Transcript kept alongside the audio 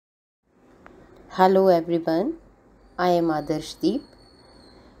Hello everyone, I am Adarshdeep.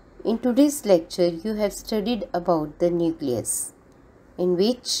 In today's lecture, you have studied about the nucleus, in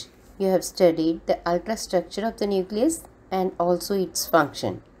which you have studied the ultrastructure of the nucleus and also its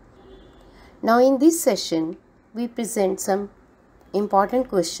function. Now in this session, we present some important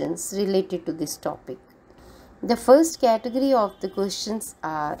questions related to this topic. The first category of the questions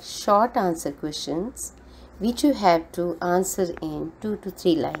are short answer questions, which you have to answer in 2 to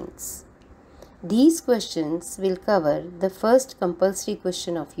 3 lines. These questions will cover the first compulsory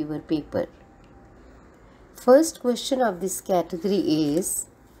question of your paper. First question of this category is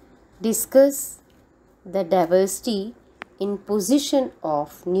discuss the diversity in position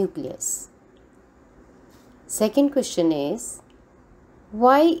of nucleus. Second question is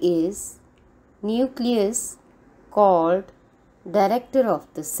why is nucleus called director of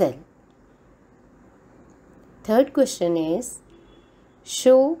the cell? Third question is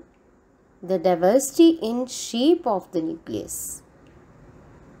show the diversity in shape of the nucleus.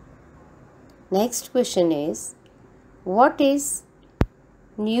 Next question is what is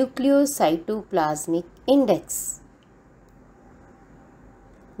nucleocytoplasmic index?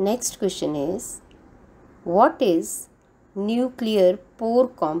 Next question is what is nuclear pore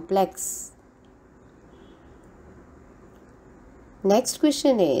complex? Next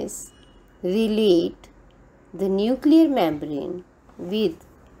question is relate the nuclear membrane with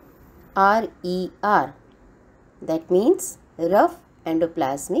RER, that means rough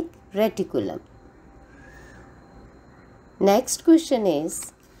endoplasmic reticulum. Next question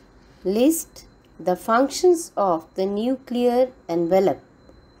is list the functions of the nuclear envelope.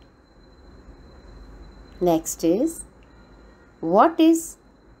 Next is what is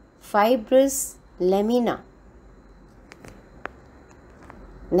fibrous lamina?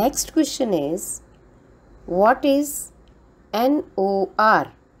 Next question is what is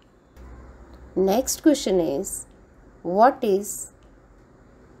NOR? Next question is what is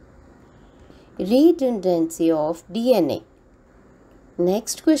redundancy of DNA?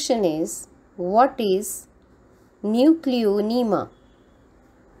 Next question is what is nucleonema?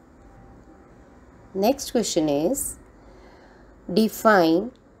 Next question is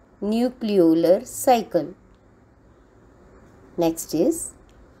define nucleolar cycle. Next is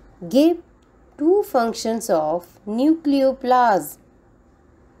give two functions of nucleoplasm.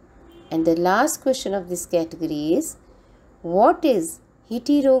 And the last question of this category is what is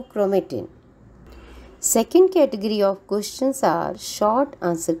heterochromatin? Second category of questions are short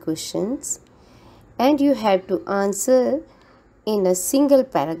answer questions and you have to answer in a single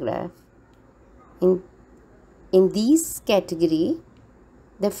paragraph. In this category,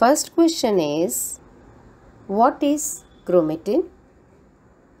 the first question is what is chromatin?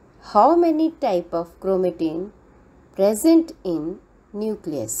 How many types of chromatin present in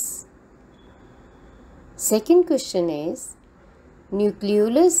nucleus? Second question is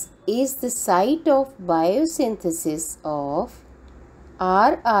nucleolus is the site of biosynthesis of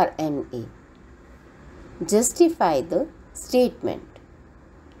rRNA. Justify the statement.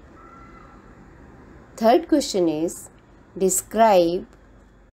 Third question is describe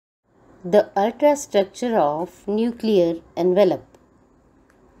the ultrastructure of nuclear envelope.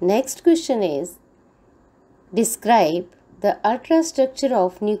 Next question is describe the ultrastructure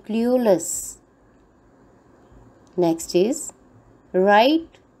of nucleolus. Next is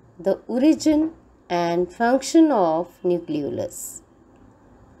write the origin and function of nucleolus.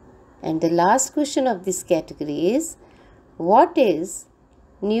 And the last question of this category is what is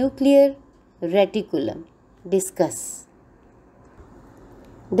nuclear reticulum? Discuss.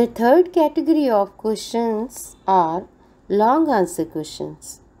 The third category of questions are long answer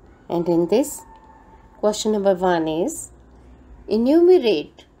questions. And in this, question number 1 is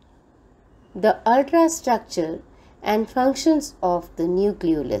enumerate the ultrastructure and functions of the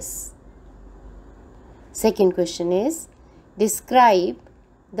nucleolus. Second question is describe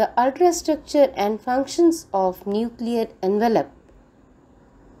the ultrastructure and functions of nuclear envelope.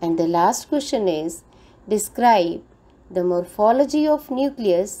 And the last question is describe the morphology of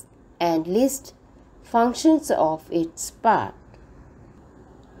nucleus and list functions of its part.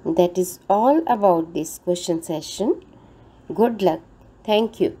 That is all about this question session. Good luck.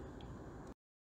 Thank you.